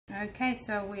Okay,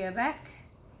 so we are back.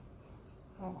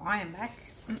 Oh, I am back.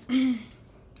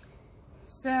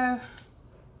 So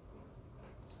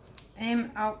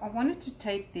I wanted to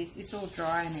tape this. It's all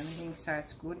dry and everything, so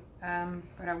it's good.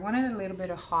 But I wanted a little bit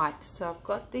of height, so I've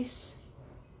got this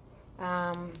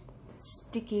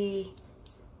sticky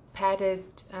padded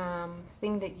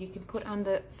thing that you can put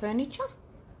under furniture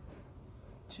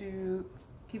to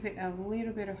give it a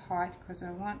little bit of height, because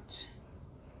I want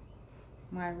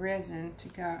my resin to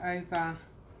go over.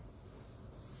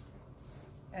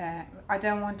 I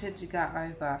don't want it to go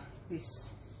over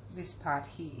this part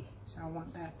here, so I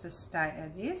want that to stay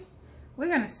as is. We're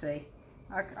going to see.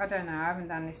 I don't know, I haven't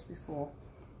done this before,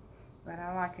 but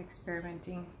I like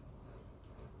experimenting,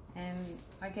 and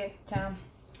I get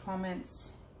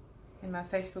comments in my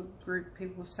Facebook group,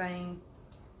 people saying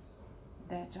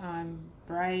that I'm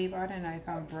brave. I don't know if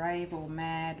I'm brave or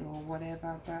mad or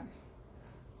whatever, but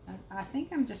I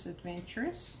think I'm just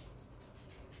adventurous,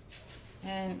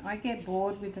 and I get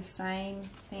bored with the same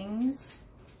things.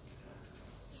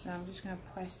 So I'm just going to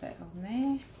place that on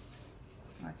there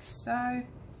like so.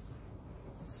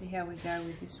 Let's see how we go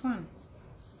with this one.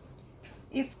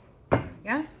 There we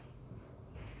go.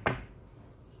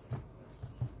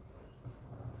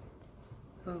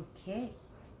 Okay,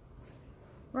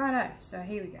 righto, so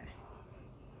here we go.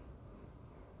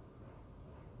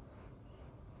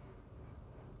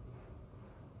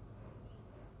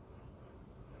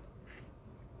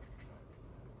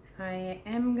 I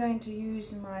am going to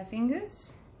use my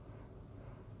fingers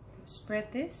to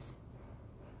spread this.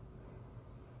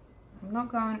 I'm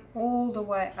not going all the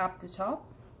way up the top,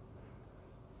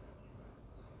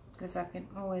 because I can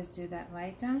always do that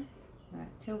later.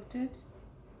 Right, tilt it.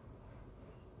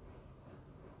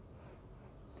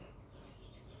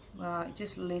 Well, it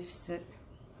just lifts it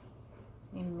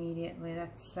immediately.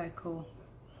 That's so cool.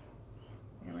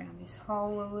 Around this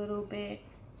hole a little bit.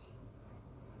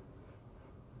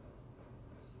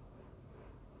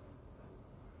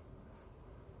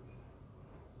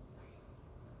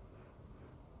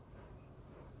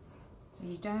 So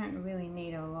you don't really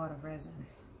need a lot of resin.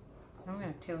 So I'm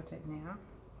going to tilt it now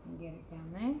and get it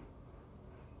down there.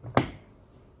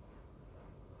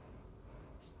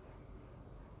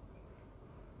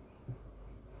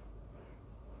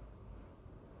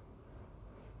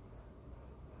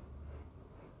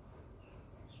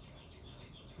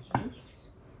 Oops.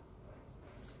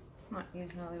 Might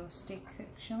use my little stick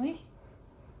actually.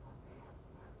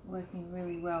 It's working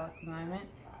really well at the moment.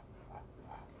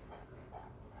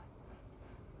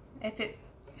 If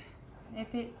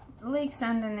it leaks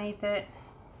underneath it,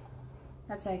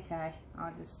 that's okay.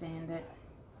 I'll just sand it.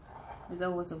 There's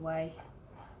always a way.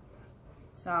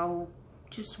 So I'll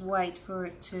just wait for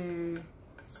it to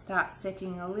start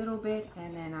setting a little bit,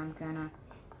 and then I'm gonna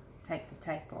take the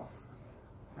tape off.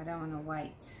 I don't want to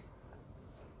wait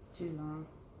too long.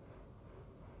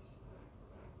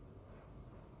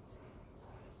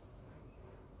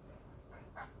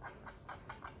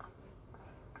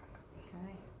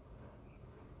 Okay.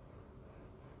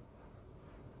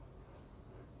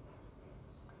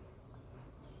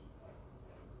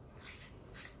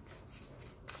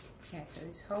 Okay, so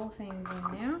this whole thing's in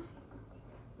now.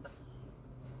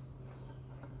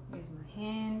 Use my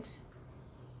hand.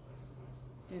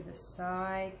 Do the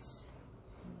sides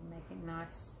and make it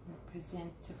nice and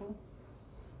presentable.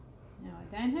 Now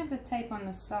I don't have the tape on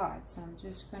the sides, so I'm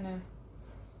just going to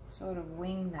sort of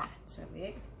wing that a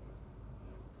bit.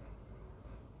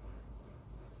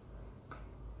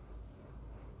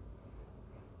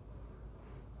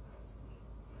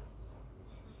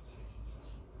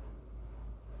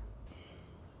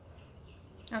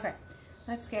 Okay,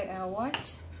 let's get our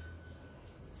white.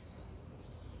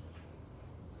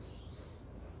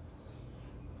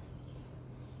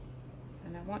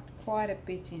 And I want quite a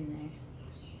bit in there.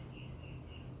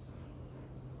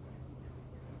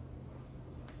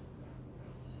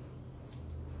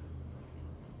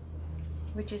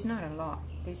 Which is not a lot.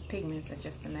 These pigments are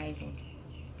just amazing.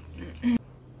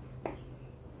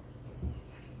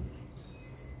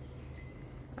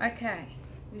 Okay,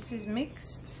 this is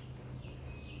mixed.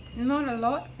 Not a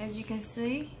lot, as you can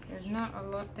see. There's not a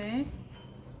lot there.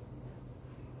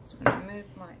 Just going to move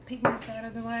my pigments out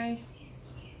of the way.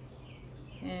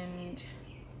 And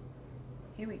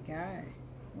here we go.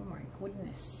 Oh my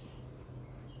goodness.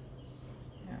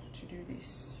 How to do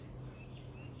this.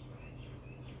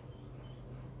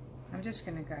 I'm just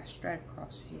going to go straight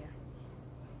across here,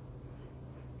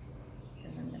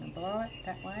 because I'm going to blow it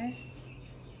that way.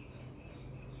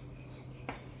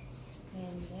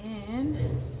 And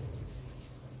then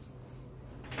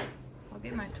I'll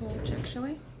get my torch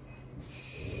actually.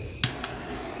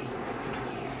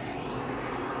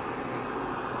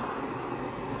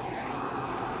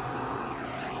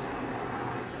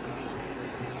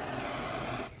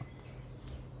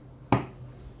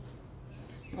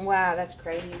 Wow, that's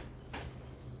crazy.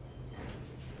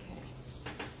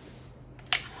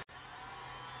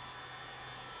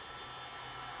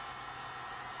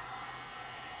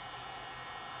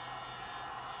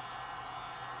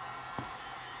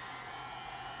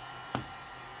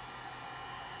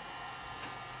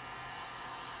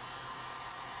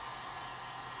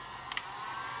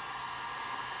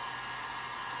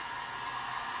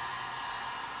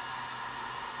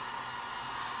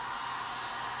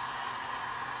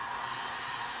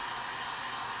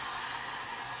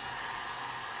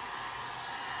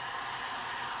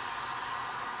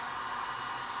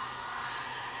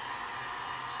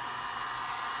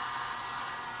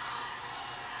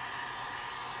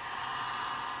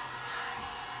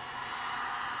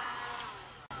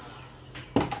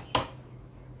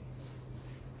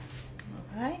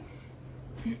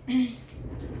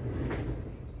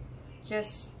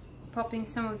 Just popping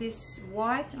some of this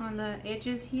white on the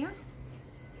edges here,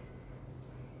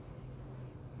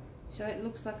 so it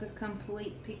looks like a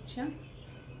complete picture.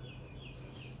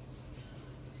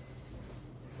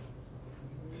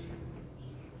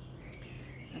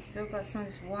 I've still got some of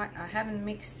this white. I haven't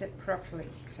mixed it properly,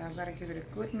 so I've got to give it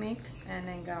a good mix and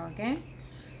then go again.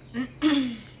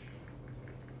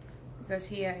 Because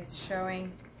here it's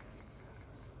showing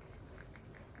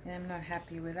and I'm not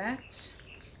happy with that.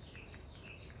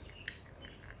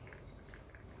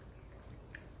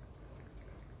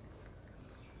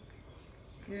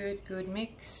 Good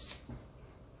mix.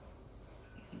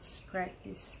 And scrape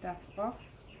this stuff off.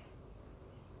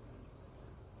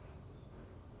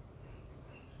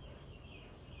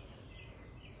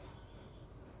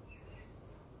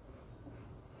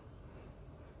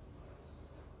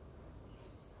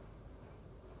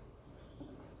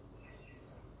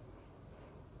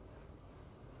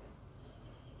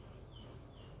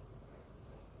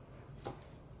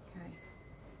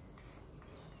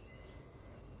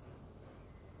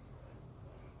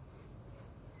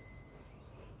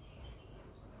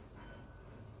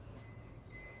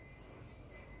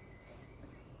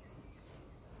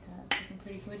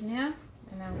 Pretty good now,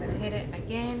 and I'm going to hit it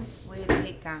again with a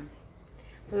heat gun.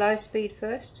 Low speed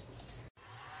first.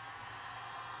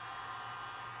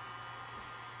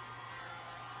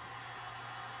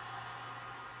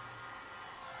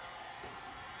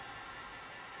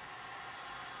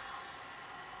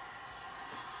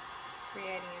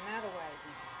 Creating another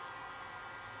wave.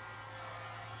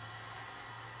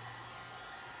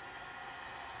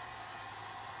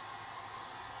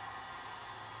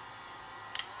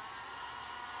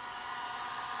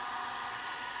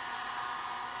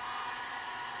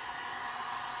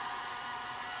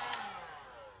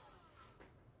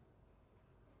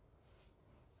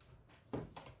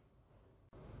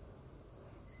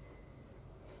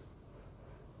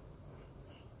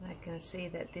 I can see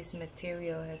that this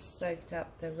material has soaked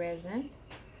up the resin,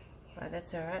 but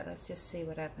that's alright. Let's just see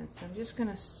what happens. So I'm just going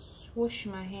to swoosh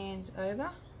my hands over.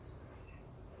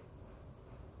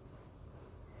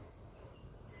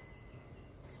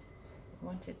 I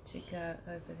want it to go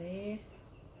over there,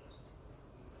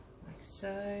 like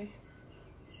so.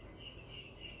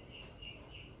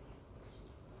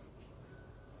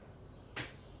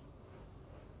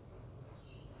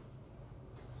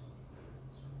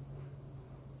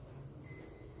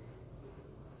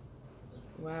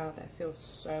 Wow, that feels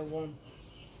so warm.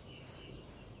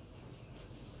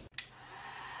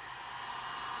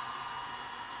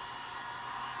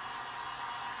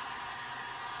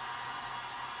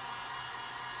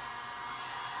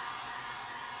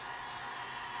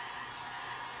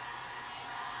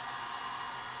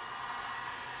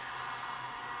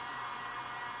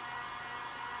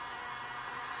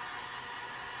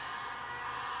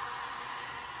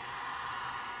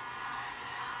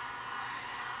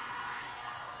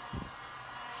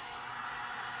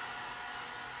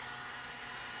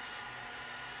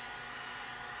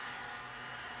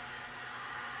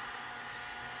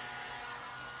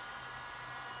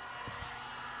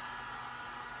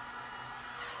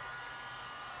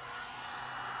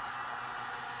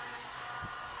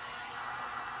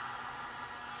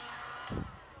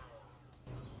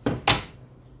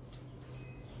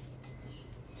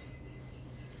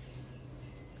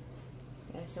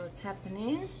 So it's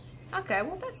happening. Okay,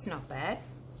 well that's not bad.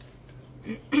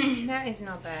 That is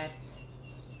not bad.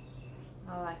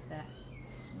 I like that.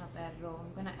 It's not bad at all.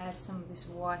 I'm going to add some of this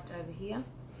white over here.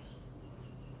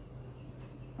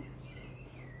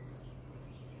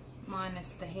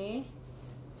 Minus the hair.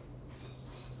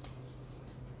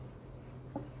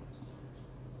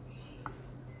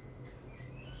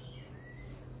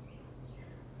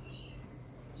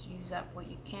 Just use up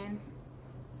what you can.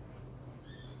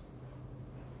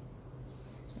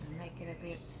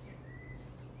 bit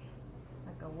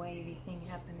like a wavy thing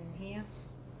happening here.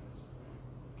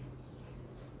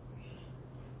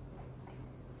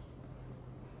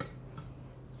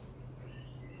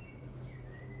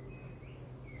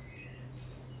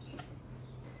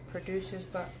 Producers,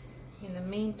 but in the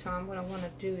meantime what I want to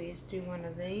do is do one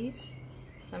of these.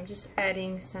 So I'm just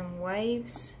adding some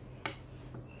waves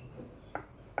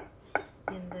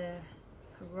in the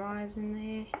horizon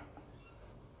there,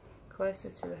 closer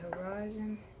to the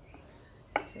horizon,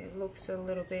 so it looks a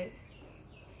little bit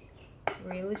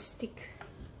realistic-ish.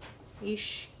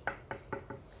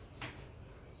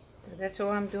 So that's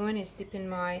all I'm doing, is dipping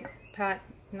my part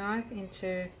knife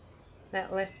into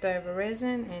that leftover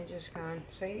resin and just going,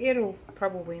 so it'll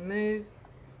probably move,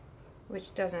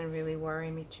 which doesn't really worry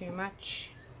me too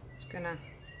much. It's gonna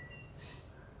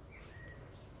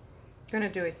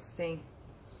do its thing.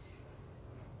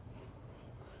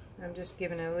 I'm just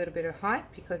giving it a little bit of height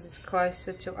because it's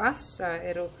closer to us,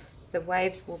 so the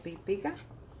waves will be bigger.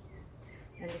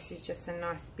 And this is just a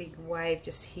nice big wave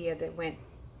just here that went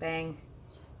bang.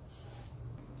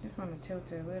 Just want to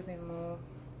tilt it a little bit more.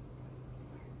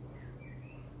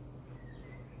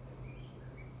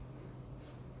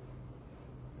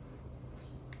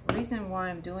 The reason why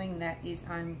I'm doing that is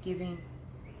I'm giving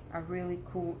a really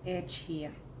cool edge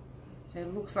here. So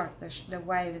it looks like the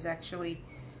wave has actually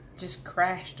just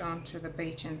crashed onto the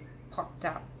beach and popped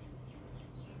up.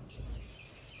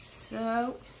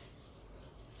 So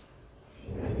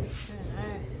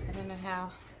I don't know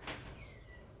how,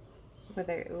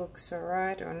 whether it looks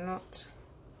alright or not.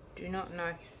 Do not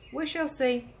know. We shall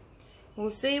see.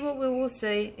 We'll see what we will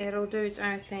see. It'll do its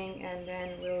own thing, and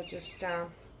then we'll just have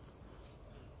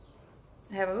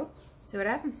a look, see what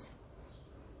happens.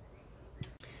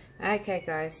 Okay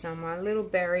guys, so my little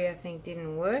berry I think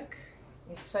didn't work.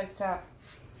 It's soaked up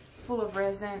full of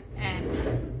resin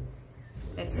and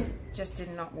it just did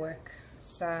not work.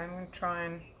 So I'm going to try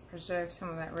and preserve some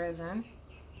of that resin,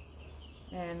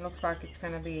 and looks like it's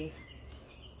going to be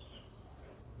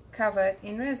covered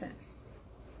in resin,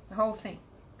 the whole thing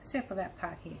except for that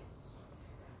part here.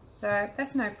 So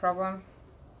that's no problem.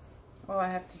 All I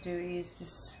have to do is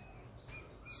just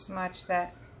smudge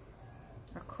that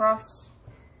across,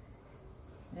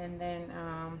 and then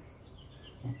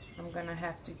I'm gonna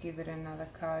have to give it another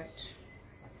coat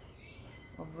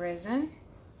of resin,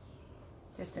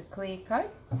 just a clear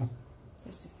coat,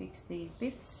 just to fix these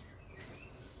bits.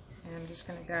 And I'm just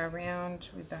gonna go around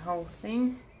with the whole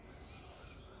thing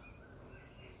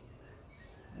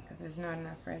because there's not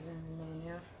enough resin in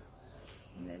there now,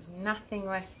 and there's nothing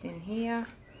left in here.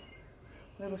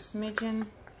 Little smidgen.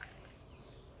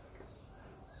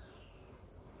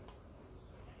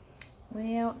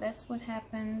 Well, that's what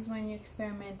happens when you're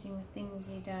experimenting with things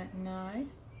you don't know.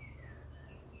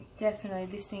 Definitely,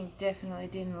 this thing definitely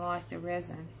didn't like the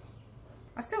resin.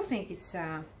 I still think it's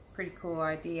a pretty cool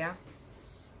idea.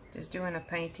 Just doing a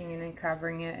painting and then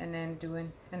covering it and then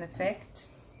doing an effect.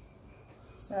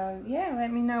 So yeah,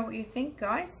 let me know what you think,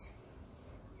 guys.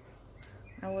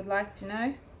 I would like to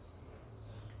know.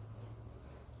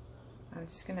 I'm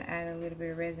just going to add a little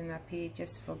bit of resin up here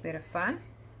just for a bit of fun.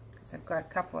 I've got a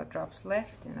couple of drops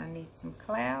left and I need some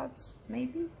clouds,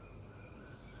 maybe.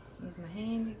 Use my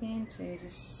hand again to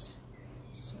just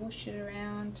swoosh it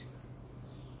around.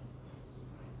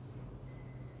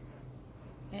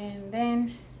 And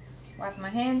then wipe my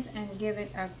hands and give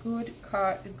it a good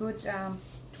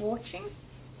torching.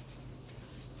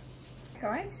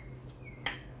 Guys,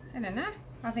 I don't know.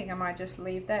 I think I might just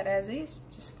leave that as is,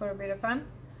 just for a bit of fun.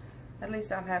 At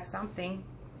least I'll have something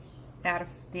out of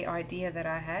the idea that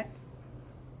I had.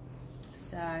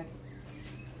 So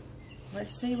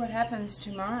let's see what happens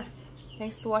tomorrow.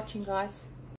 Thanks for watching, guys.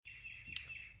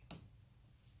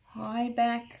 Hi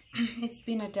back. It's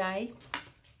been a day.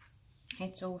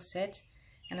 It's all set,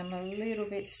 and I'm a little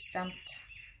bit stumped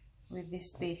with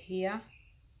this bit here,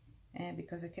 and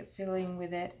because I kept fiddling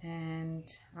with it and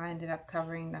I ended up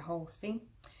covering the whole thing.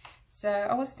 So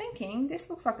I was thinking this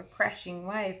looks like a crashing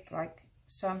wave,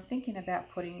 so I'm thinking about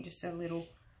putting just a little,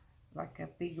 like a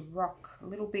big rock, a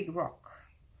little big rock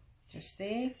just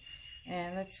there,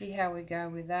 and let's see how we go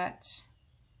with that.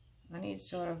 I need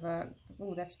sort of a,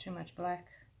 oh, that's too much black.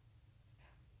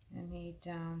 I need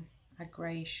a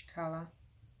greyish colour,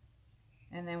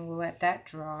 and then we'll let that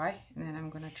dry, and then I'm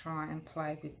going to try and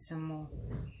play with some more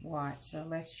white. So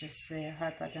let's just see. I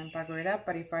hope I don't bugger it up,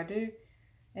 but if I do,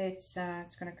 it's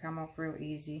going to come off real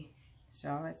easy.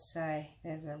 So let's say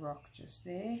there's a rock just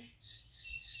there.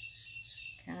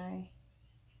 Okay.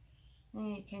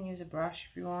 And you can use a brush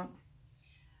if you want.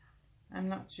 I'm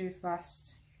not too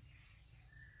fussed.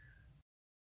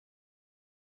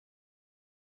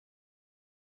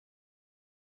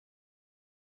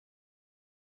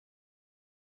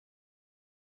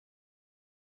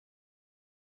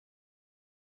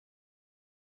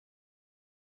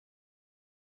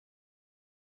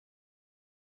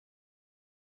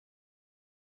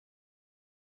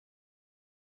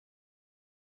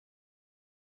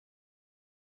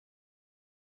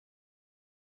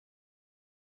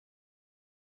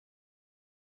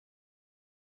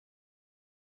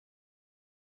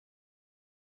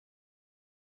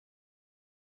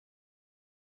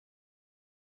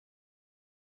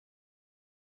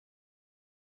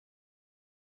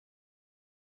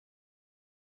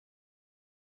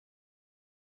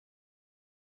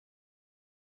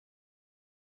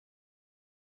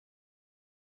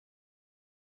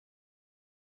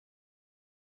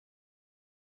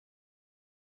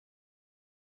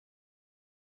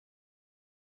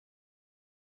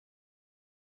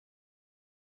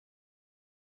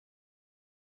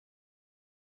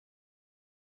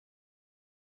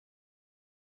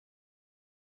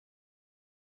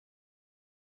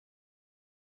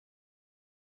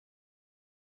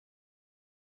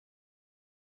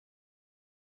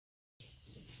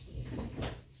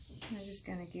 just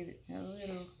going to give it a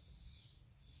little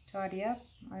tidy up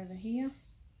over here.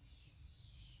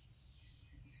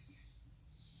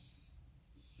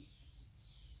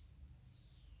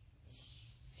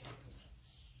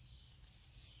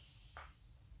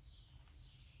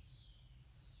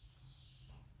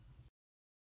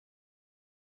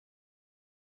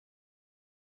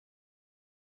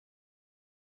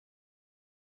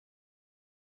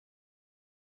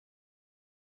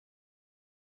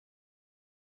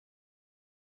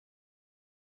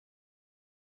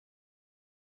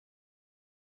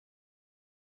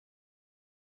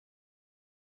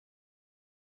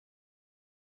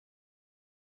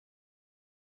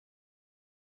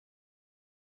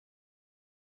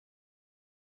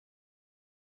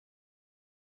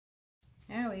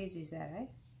 How easy is that, eh?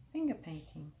 Finger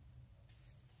painting.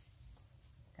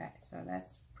 Okay, so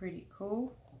that's pretty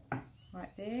cool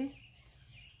right there.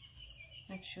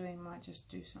 Actually, I might just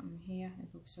do something here. It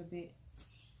looks a bit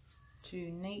too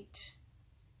neat.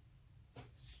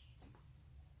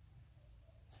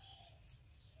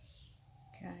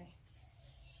 Okay.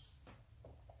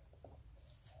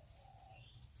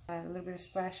 A little bit of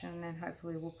splash, and then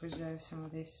hopefully we'll preserve some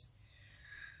of this.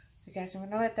 Okay, so I'm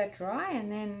going to let that dry,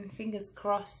 and then fingers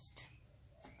crossed.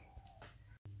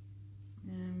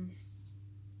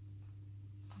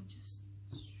 I'll just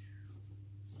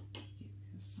get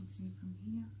rid of something from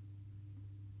here.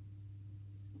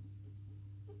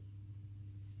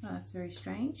 Oh, that's very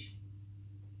strange.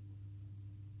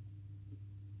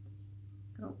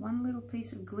 Got one little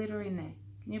piece of glitter in there.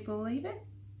 Can you believe it?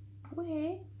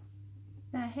 Where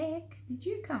the heck did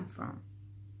you come from?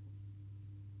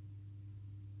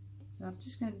 So I'm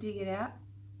just going to dig it out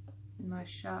with my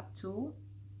sharp tool.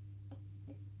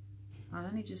 I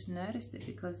only just noticed it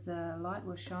because the light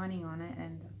was shining on it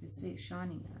and I could see it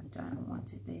shining. I don't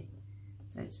want it there.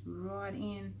 So it's right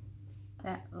in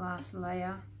that last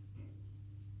layer.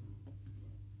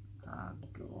 Oh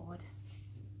God.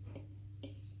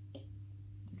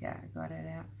 Okay, I got it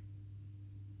out.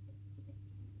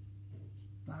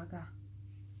 Bugger.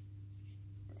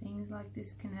 Things like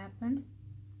this can happen.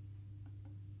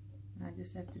 I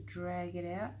just have to drag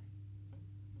it out.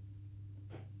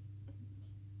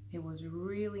 It was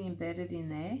really embedded in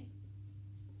there,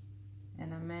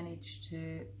 and I managed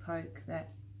to poke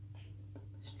that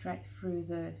straight through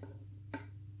the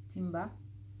timber.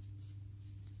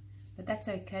 But that's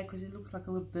okay because it looks like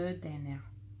a little bird there now.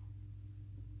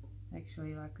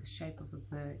 Actually like the shape of a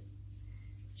bird,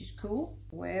 which is cool.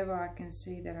 Wherever I can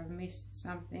see that I've missed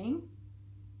something,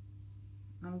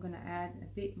 I'm going to add a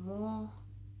bit more.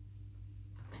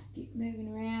 Keep moving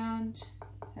around,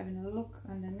 having a look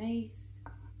underneath.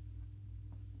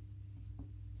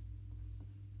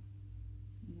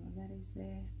 What that is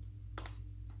there.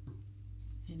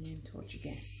 And then torch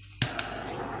again.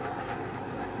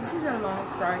 This is a long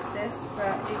process,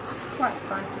 but it's quite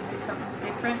fun to do something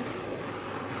different.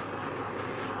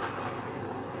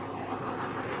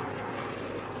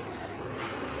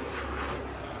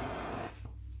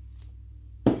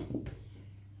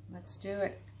 Let's do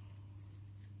it.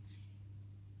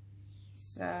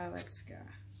 So let's go.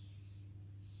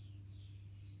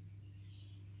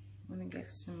 I'm going to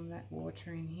get some of that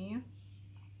water in here.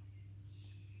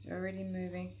 It's already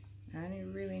moving. I only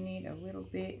really need a little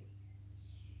bit.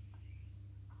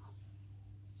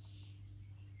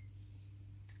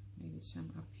 Maybe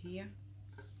some up here.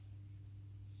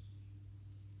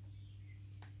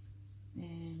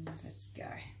 And let's go.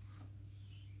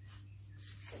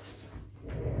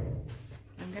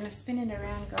 I'm going to spin it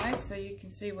around, guys, so you can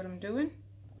see what I'm doing.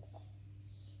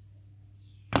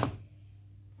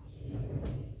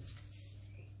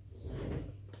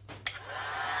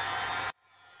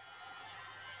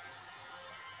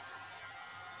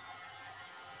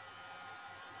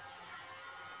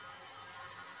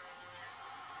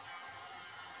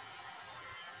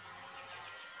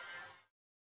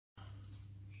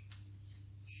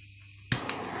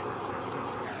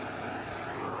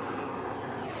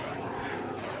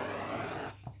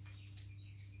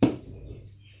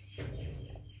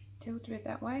 Tilt it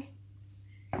that way.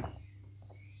 Torch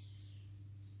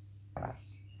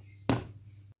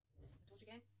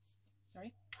again.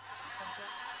 Sorry.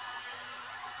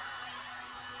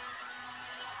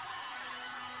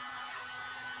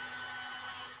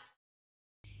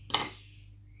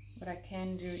 What I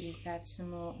can do is add some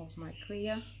more of my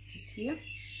clear just here,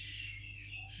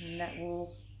 and that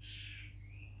will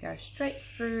go straight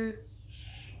through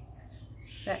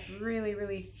that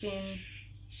really thin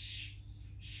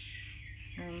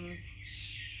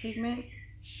pigment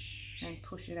and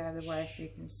push it out of the way so you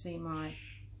can see my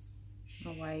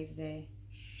wave there.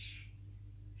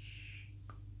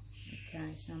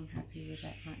 Okay, so I'm happy with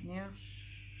that right now.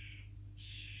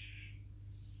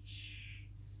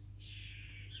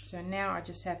 So now I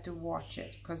just have to watch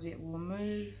it because it will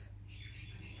move.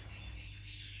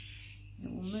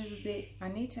 It will move a bit. I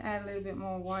need to add a little bit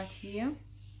more white here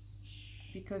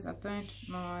because I burnt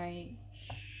my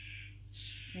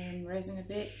resin a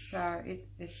bit, so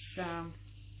it's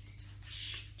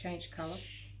changed colour.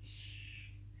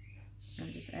 So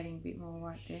I'm just adding a bit more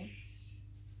white there.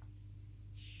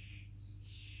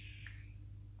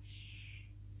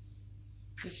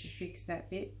 Just to fix that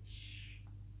bit.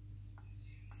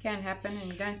 Can happen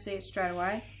and you don't see it straight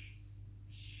away.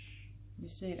 You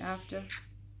see it after.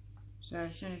 So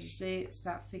as soon as you see it,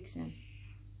 start fixing.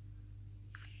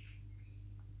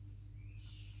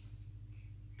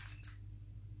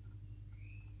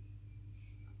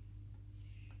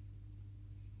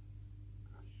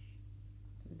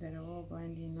 So that'll all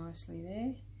blend in nicely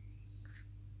there.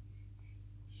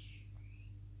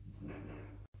 Okay.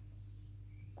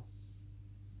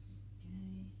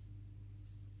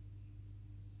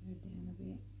 Go down a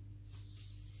bit.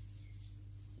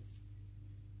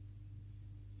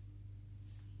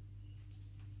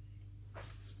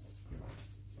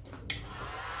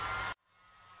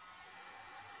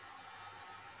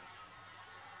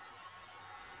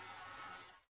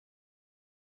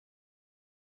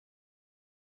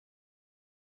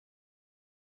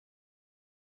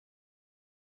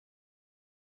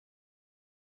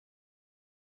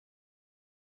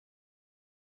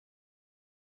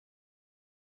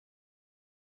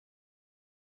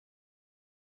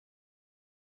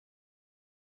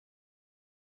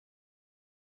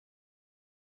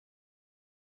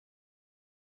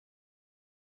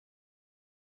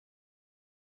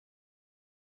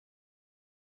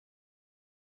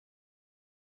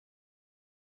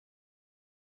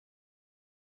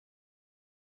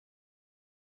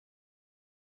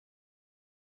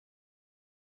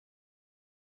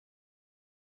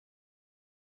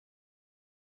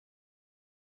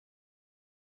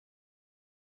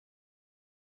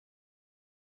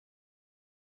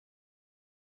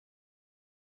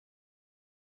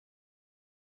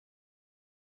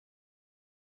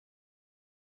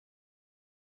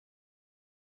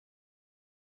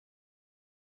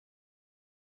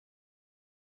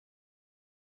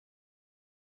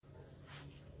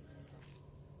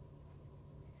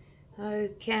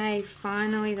 Okay,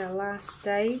 finally the last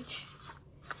stage.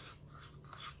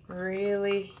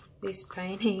 Really, this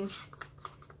painting,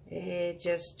 it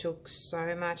just took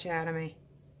so much out of me.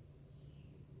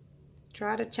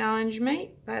 Try to challenge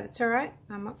me, but it's alright,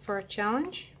 I'm up for a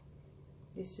challenge.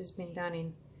 This has been done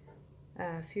in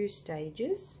a few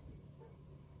stages.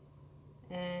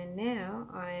 And now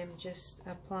I am just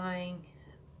applying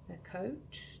the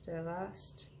coat, the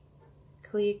last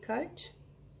clear coat.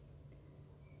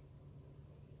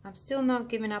 I'm still not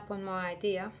giving up on my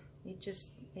idea. It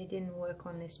didn't work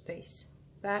on this piece,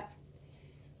 but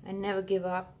I never give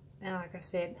up, and like I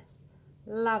said,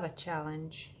 love a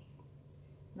challenge.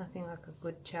 Nothing like a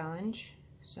good challenge.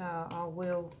 So I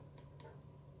will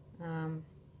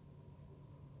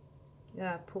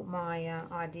put my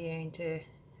idea into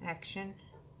action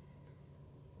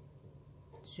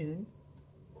soon.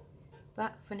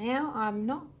 But for now, I'm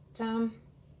not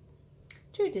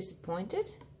too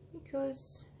disappointed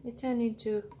because it turned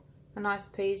into a nice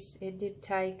piece. It did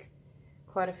take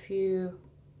quite a few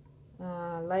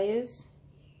layers.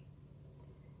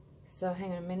 So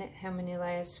hang on a minute, how many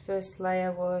layers? First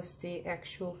layer was the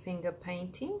actual finger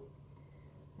painting,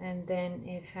 and then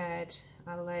it had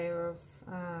a layer of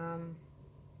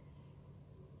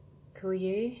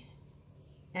clear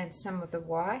and some of the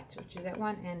white, which is that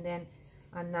one, and then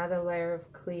another layer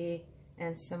of clear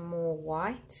and some more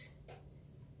white.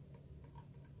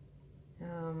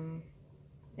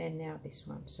 And now this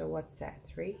one. So what's that?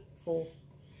 3, 4,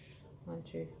 1,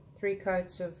 2, 3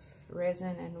 coats of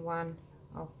resin and 1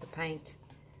 of the paint.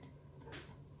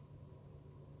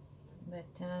 But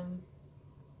it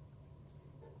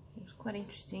was quite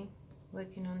interesting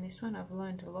working on this one. I've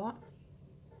learned a lot,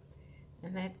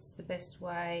 and that's the best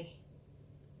way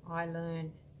I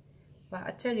learn. But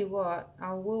I tell you what,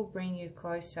 I will bring you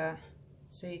closer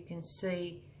so you can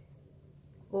see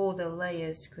all the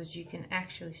layers, because you can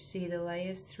actually see the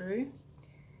layers through.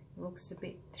 It looks a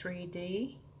bit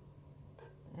 3D,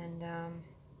 and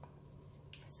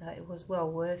so it was well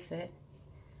worth it.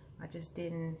 I just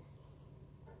didn't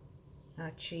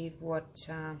achieve what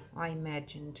I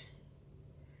imagined,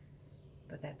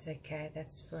 but that's okay.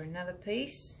 That's for another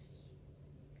piece,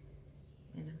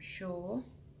 and I'm sure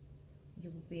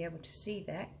you will be able to see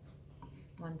that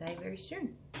one day very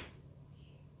soon.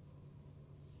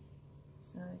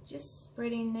 So just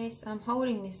spreading this, I'm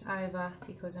holding this over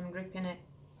because I'm dripping it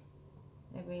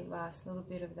every last little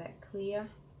bit of that clear.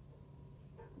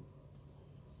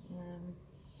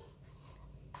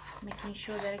 Making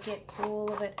sure that I get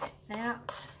all of it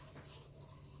out,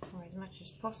 or as much as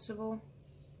possible.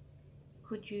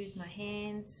 Could use my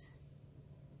hands,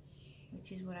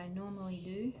 which is what I normally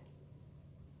do.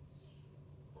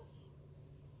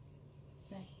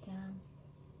 But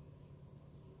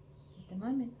at the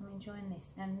moment I'm enjoying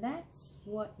this, and that's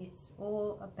what it's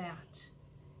all about.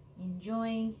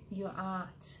 Enjoying your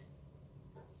art.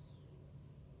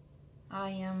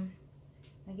 I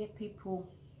get people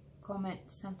comment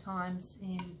sometimes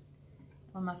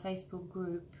on my Facebook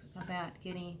group about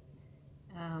getting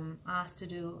asked to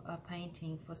do a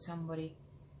painting for somebody,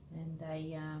 and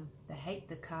they hate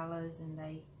the colors, and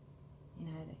they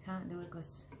can't do it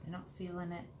because they're not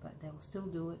feeling it, but they'll still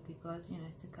do it because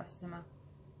it's a customer.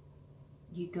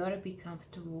 You got to be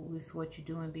comfortable with what you're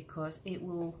doing because it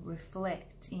will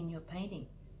reflect in your painting.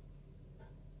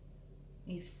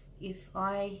 If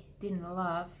I didn't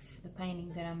love the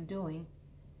painting that I'm doing,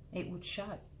 it would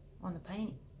show on the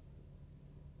painting,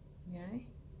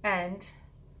 and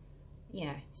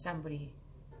somebody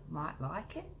might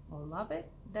like it or love it.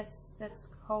 That's a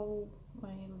whole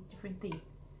different thing.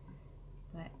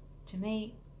 But to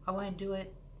me, I won't do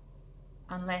it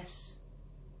unless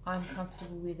I'm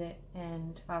comfortable with it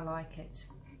and I like it,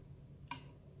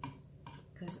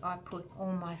 because I put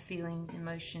all my feelings,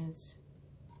 emotions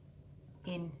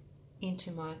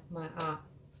into my art,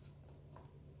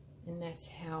 and that's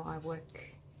how I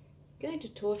work. I'm going to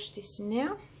torch this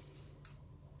now.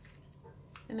 I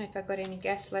don't know if I got any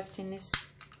gas left in this.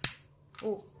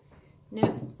 Oh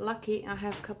no, lucky I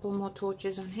have a couple more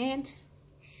torches on hand.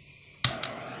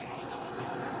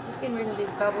 Just getting rid of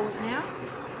these bubbles now.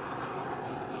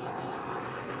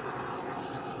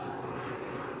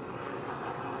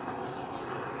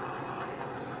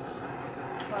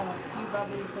 Quite a few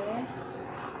bubbles there.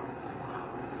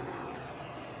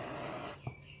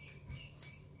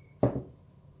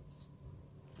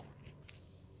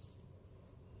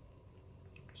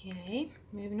 Okay,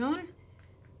 moving on.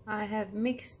 I have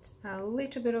mixed a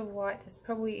little bit of white. That's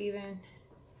probably even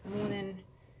more than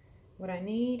what I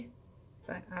need,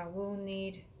 but I will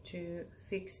need to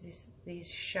fix these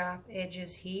sharp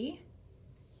edges here.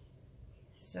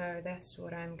 So that's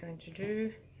what I'm going to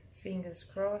do. Fingers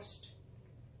crossed.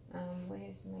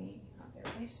 Where's my, oh, there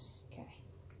it is. Okay.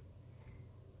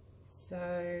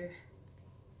 So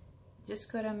just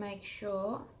got to make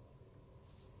sure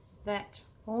that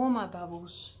all my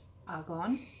bubbles are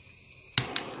gone,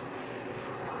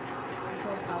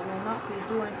 because I will not be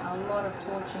doing a lot of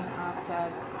torching after I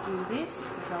do this,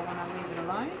 because I want to leave it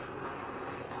alone.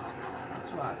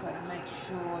 That's why I've got to make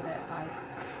sure that I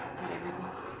get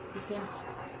everything. You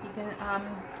can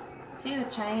see the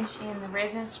change in the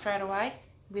resin straight away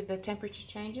with the temperature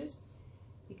changes,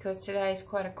 because today is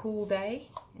quite a cool day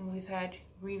and we've had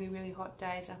really hot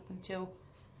days up until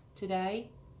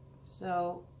today.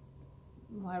 So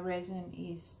my resin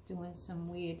is doing some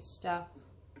weird stuff,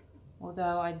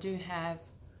 although I do have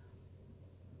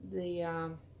the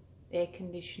air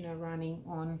conditioner running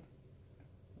on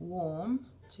warm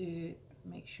to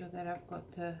make sure that I've got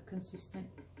the consistent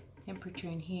temperature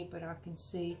in here, but I can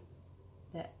see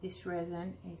that this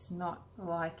resin is not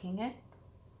liking it,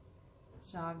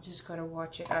 so I've just got to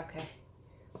watch it. Okay,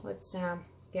 let's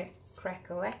get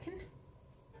crack-a-lacking.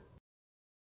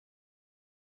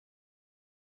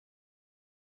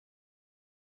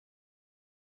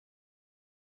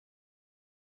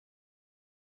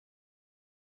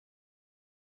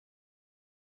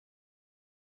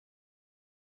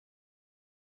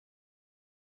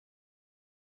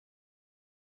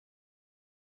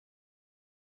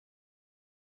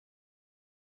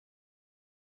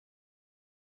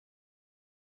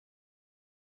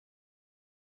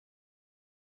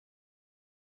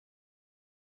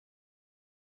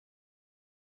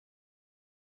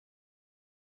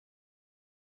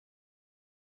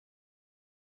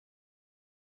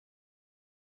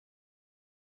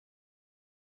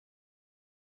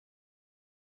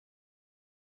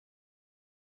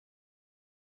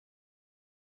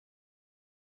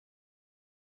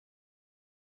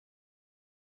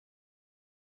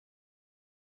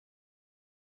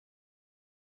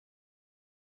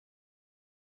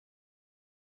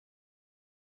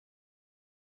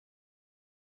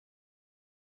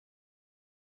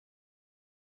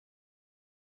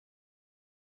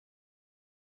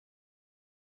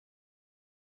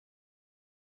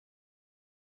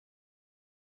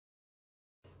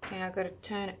 Okay, I've got to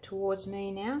turn it towards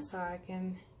me now so I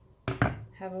can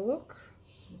have a look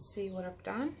and see what I've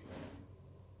done.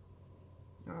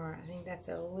 Alright, I think that's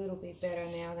a little bit better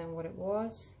now than what it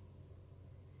was,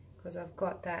 because I've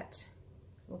got that,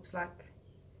 looks like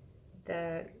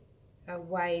a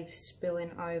wave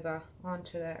spilling over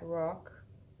onto that rock.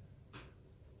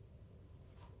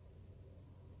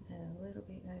 And a little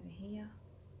bit over here.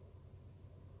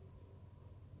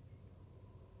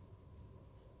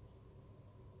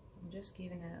 I'm just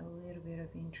giving it a little bit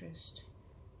of interest,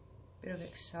 a bit of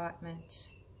excitement.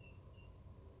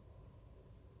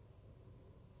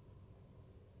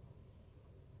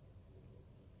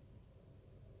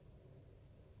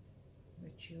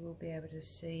 Which you will be able to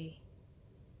see.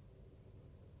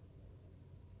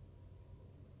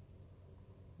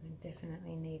 I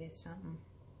definitely needed something.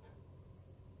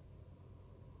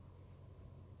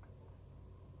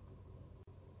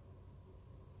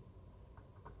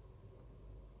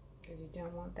 Because you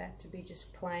don't want that to be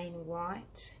just plain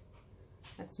white.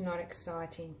 That's not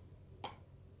exciting.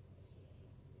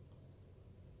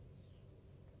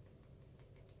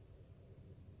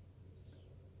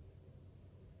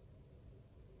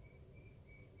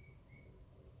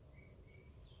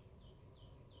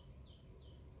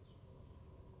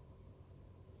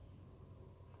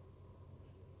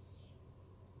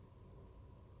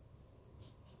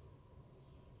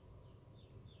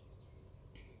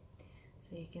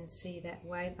 So you can see that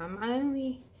wave. I'm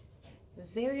only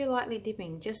very lightly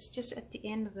dipping, just at the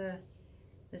end of the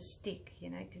stick, you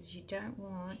know, because you don't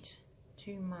want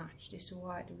too much. This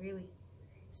white really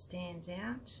stands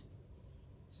out,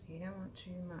 so you don't want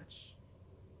too much.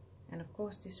 And of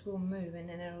course this will move and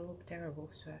then it'll look terrible,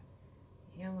 so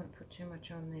you don't want to put too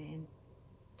much on there and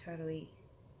totally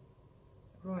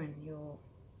ruin your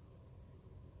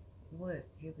work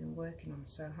you've been working on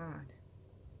so hard.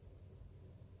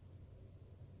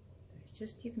 It's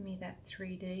just giving me that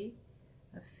 3D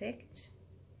effect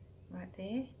right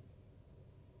there.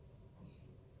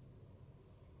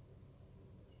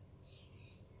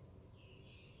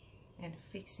 And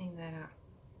fixing that up.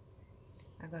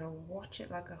 I gotta watch it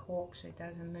like a hawk so it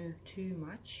doesn't move too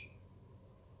much,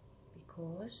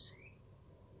 because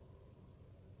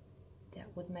that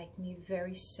would make me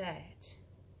very sad.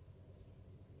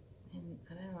 And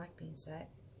I don't like being sad.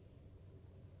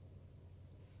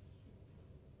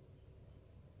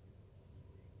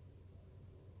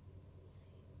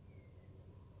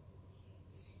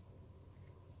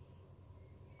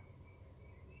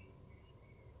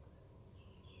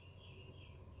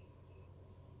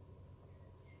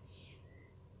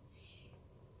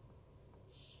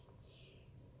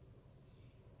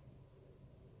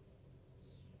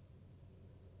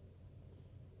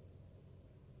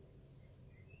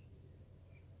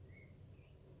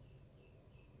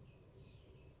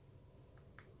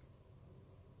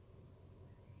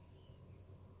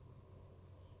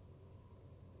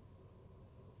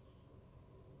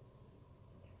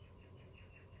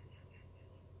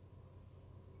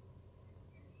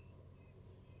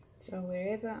 So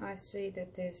wherever I see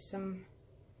that there's some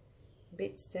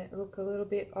bits that look a little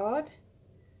bit odd,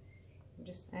 I'm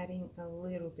just adding a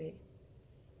little bit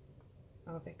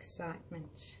of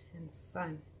excitement and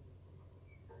fun.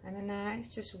 I don't know,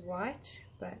 it's just white,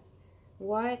 but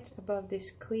white above this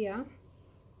clear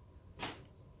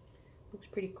looks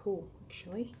pretty cool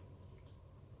actually.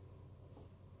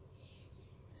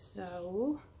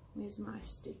 So where's my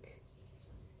stick?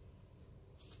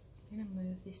 I'm going to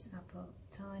move this up a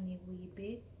tiny wee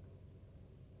bit.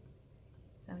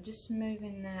 So I'm just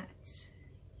moving that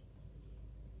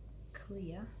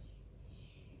clear,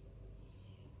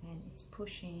 and it's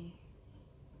pushing,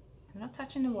 I'm not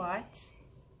touching the white,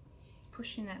 it's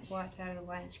pushing that white out of the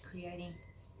way, and it's creating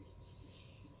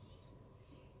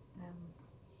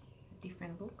a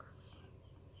different look.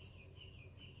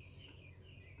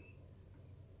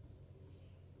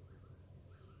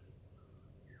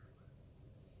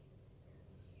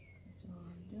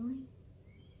 Doing.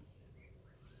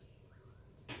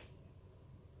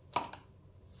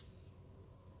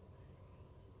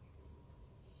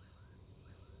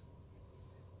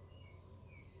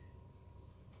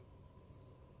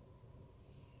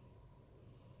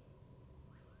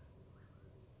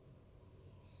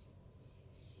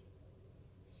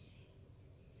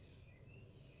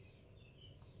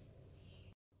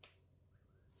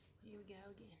 Here we go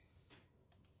again.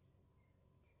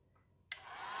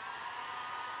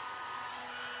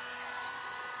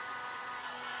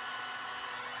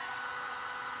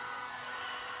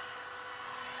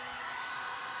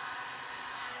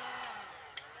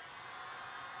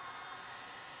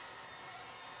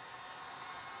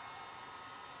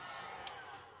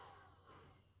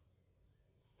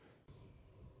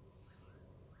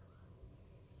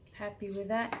 Happy with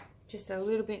that. Just a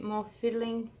little bit more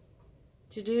fiddling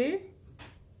to do,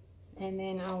 and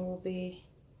then I'll be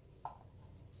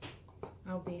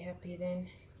happy then.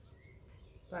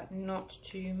 But not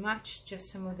too much, just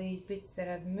some of these bits that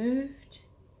I've moved.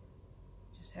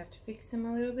 Just have to fix them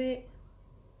a little bit,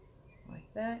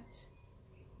 like that,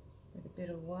 with a bit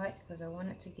of white, because I want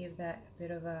it to give that a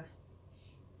bit of a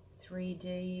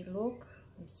 3D look.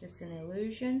 It's just an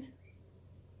illusion,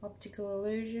 optical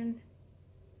illusion.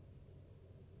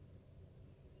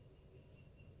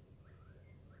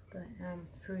 But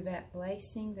through that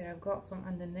lacing that I've got from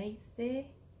underneath there,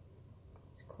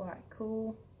 it's quite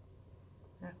cool.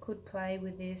 I could play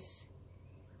with this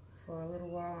for a little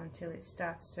while until it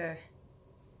starts to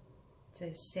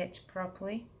set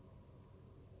properly.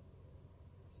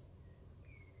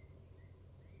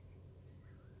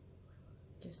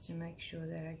 Just to make sure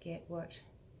that I get what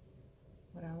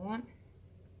I want.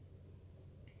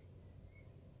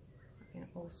 I can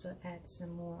also add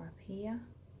some more up here.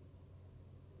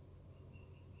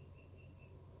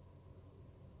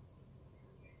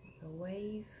 Like a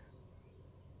wave.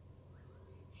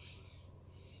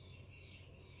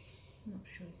 I'm not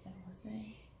sure if that was there.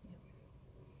 Yep.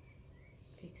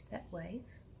 Fix that wave.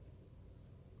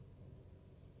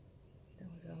 That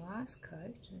was the last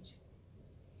coat.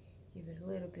 Give it a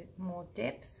little bit more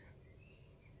depth.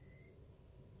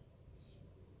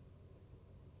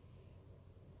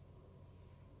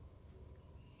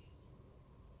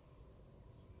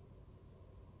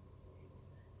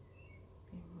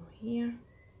 And more here.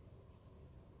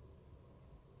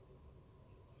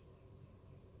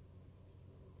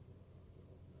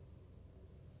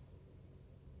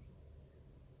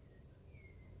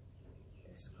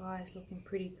 The sky is looking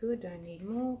pretty good, don't need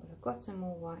more, but I've got some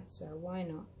more white, so why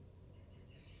not?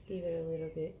 Just give it a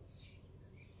little bit.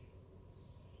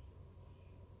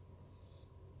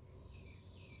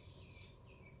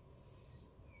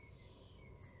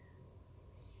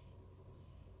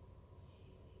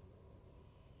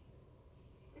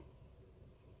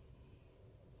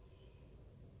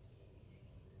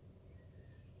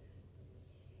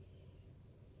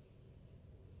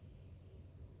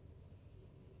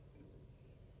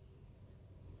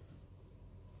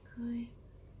 Okay.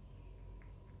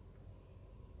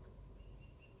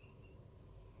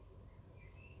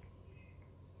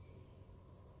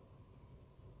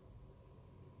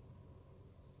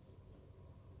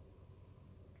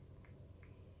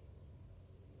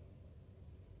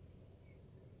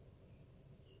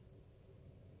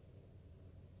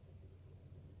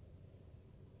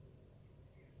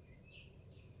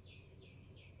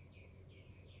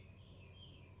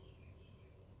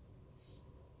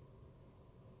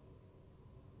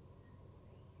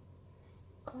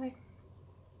 Okay,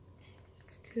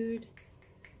 that's good.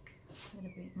 A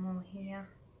little bit more here.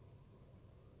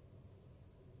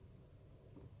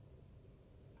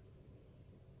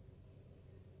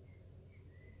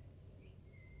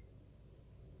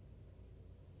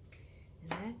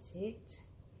 And that's it.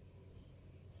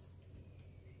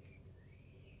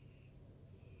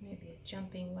 Maybe a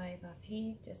jumping wave up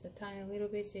here, just a tiny little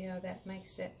bit. See how that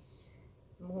makes it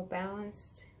more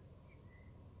balanced.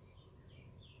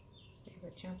 A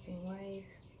jumping wave.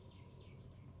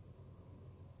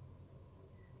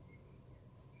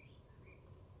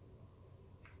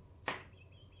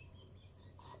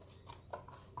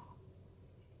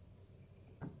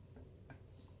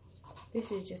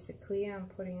 This is just the clear I'm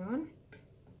putting on.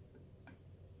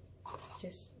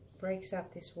 Just breaks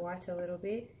up this white a little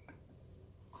bit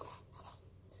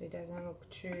so it doesn't look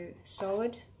too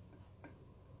solid.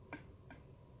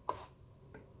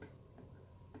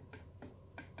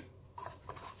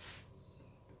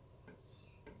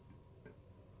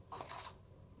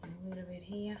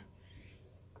 Here.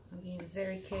 I'm being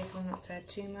very careful not to add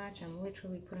too much. I'm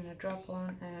literally putting a drop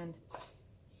on and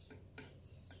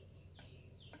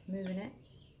moving it,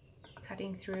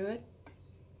 cutting through it,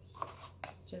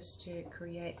 just to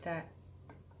create that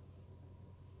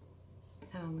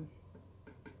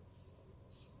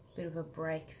bit of a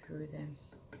break through them.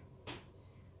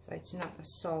 So it's not a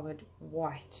solid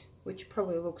white, which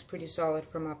probably looks pretty solid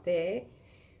from up there,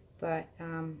 but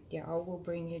yeah, I will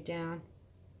bring you down.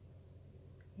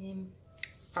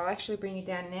 I'll actually bring it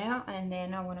down now, and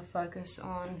then I want to focus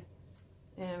on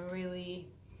really.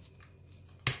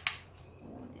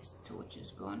 Oh, this torch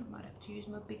is gone. Might have to use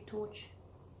my big torch.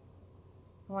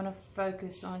 I want to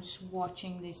focus on just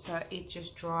watching this so it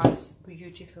just dries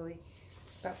beautifully.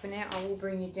 But for now, I will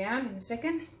bring you down in a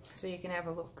second so you can have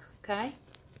a look. Okay.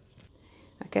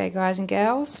 Okay, guys and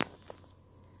gals.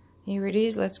 Here it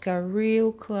is. Let's go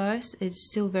real close. It's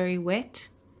still very wet.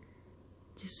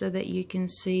 Just so that you can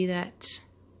see that,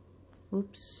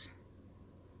 oops,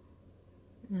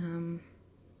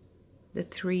 the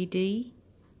 3D.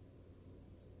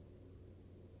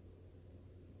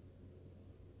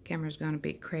 Camera's gone a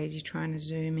bit crazy trying to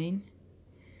zoom in.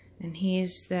 And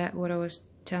here's that, what I was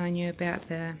telling you about,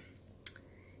 the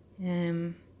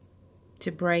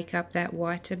to break up that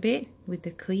white a bit with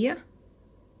the clear.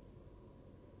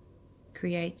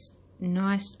 Creates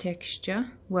nice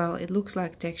texture. Well, it looks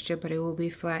like texture, but it will be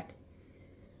flat.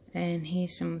 And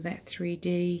here's some of that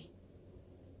 3D.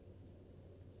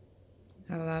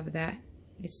 I love that.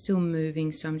 It's still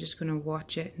moving, so I'm just going to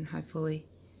watch it and hopefully.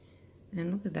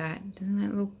 And look at that. Doesn't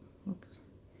that look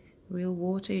real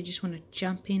water? You just want to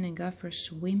jump in and go for a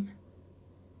swim.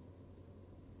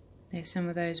 There's some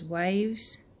of those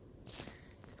waves.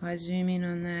 If I zoom in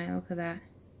on that, look at that.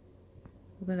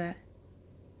 Look at that.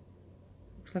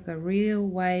 Looks like a real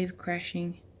wave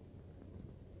crashing.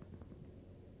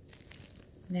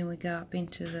 And then we go up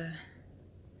into the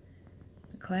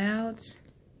clouds.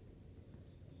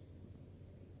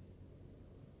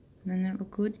 Doesn't that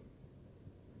look good?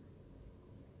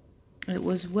 It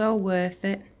was well worth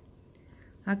it.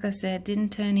 Like I said, it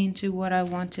didn't turn into what I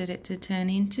wanted it to turn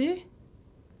into.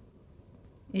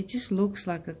 It just looks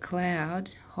like a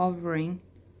cloud hovering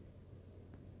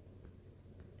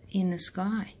in the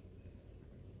sky.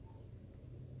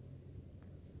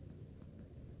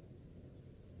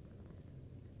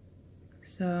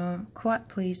 So, quite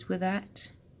pleased with that.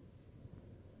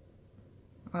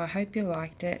 I hope you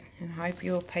liked it, and I hope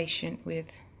you're patient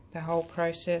with the whole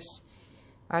process.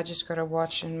 I just got to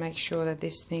watch and make sure that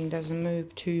this thing doesn't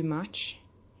move too much.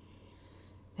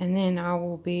 And then I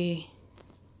will be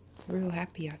real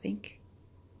happy, I think.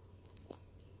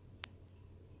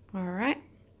 Alright.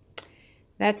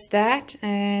 That's that.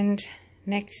 And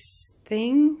next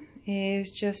thing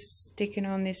is just sticking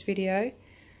on this video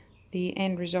the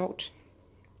end result.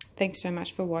 Thanks so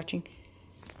much for watching.